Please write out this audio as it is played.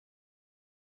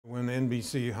When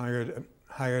NBC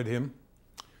hired him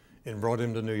and brought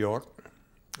him to New York,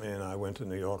 and I went to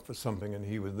New York for something and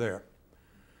he was there.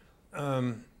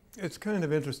 It's kind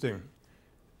of interesting.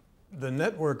 The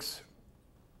networks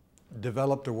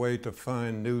developed a way to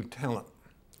find new talent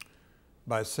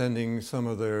by sending some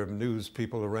of their news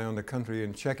people around the country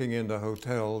and checking into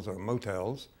hotels or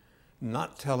motels,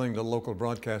 not telling the local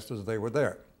broadcasters they were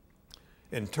there,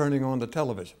 and turning on the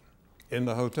television in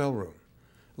the hotel room,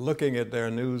 looking at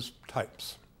their news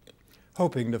types,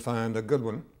 hoping to find a good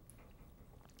one,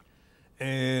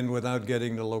 and without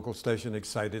getting the local station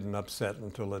excited and upset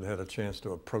until it had a chance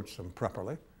to approach them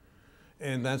properly.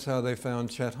 And that's how they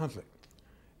found Chet Huntley.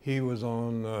 He was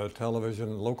on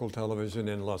television, local television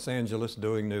in Los Angeles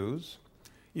doing news.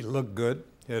 He looked good,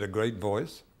 he had a great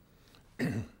voice.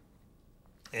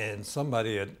 And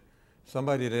somebody at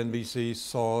NBC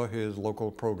saw his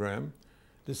local program,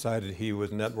 decided he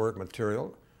was network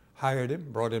material, hired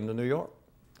him, brought him to New York.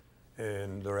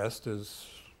 And the rest is,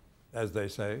 as they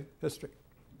say, history.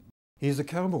 He's a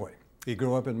cowboy. He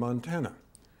grew up in Montana.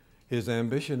 His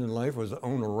ambition in life was to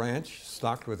own a ranch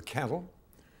stocked with cattle,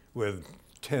 with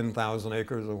 10,000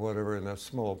 acres or whatever in a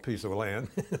small piece of land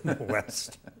in the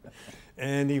West.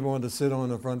 And he wanted to sit on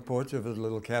the front porch of his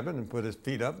little cabin and put his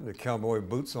feet up, the cowboy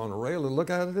boots on a rail, and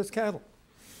look out at his cattle.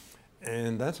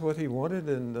 And that's what he wanted,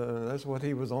 and that's what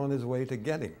he was on his way to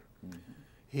getting.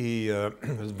 He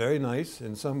was very nice,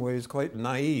 in some ways quite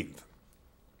naive.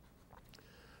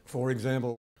 For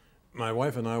example, my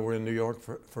wife and I were in New York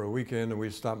for a weekend, and we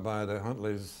stopped by the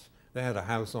Huntleys. They had a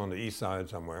house on the east side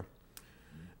somewhere,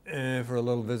 and for a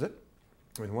little visit.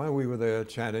 And while we were there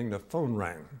chatting, the phone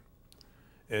rang.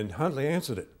 And Huntley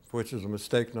answered it, which is a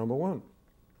mistake number one.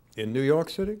 In New York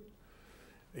City,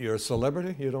 you're a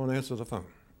celebrity, you don't answer the phone.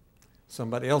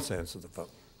 Somebody else answered the phone.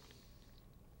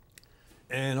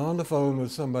 And on the phone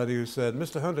was somebody who said,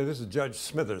 "Mr. Huntley, this is Judge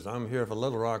Smithers. I'm here for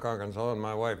Little Rock, Arkansas, and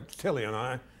my wife Tilly and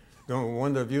I don't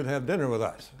wonder if you'd have dinner with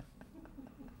us."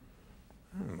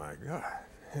 Oh my God.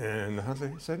 And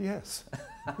Huntley said yes.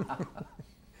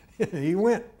 He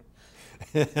went.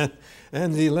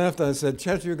 And he left. I said,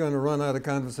 "Chet, you're going to run out of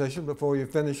conversation before you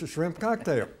finish a shrimp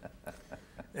cocktail."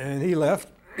 And he left.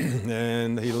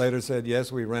 And he later said, "Yes,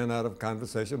 we ran out of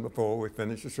conversation before we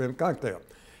finished a shrimp cocktail."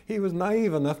 He was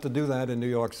naive enough to do that in New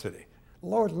York City.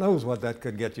 Lord knows what that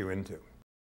could get you into.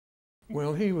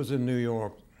 Well, he was in New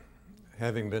York,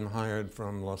 having been hired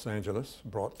from Los Angeles,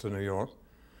 brought to New York.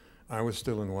 I was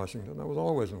still in Washington. I was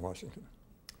always in Washington.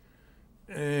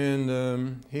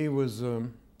 And he was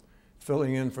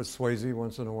filling in for Swayze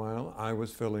once in a while. I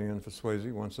was filling in for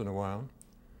Swayze once in a while.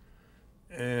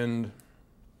 And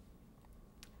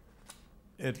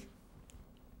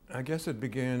I guess it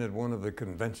began at one of the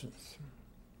conventions.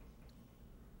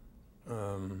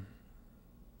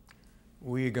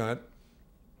 We got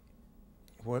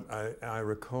what I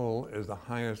recall is the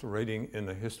highest rating in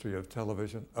the history of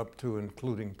television up to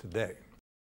including today.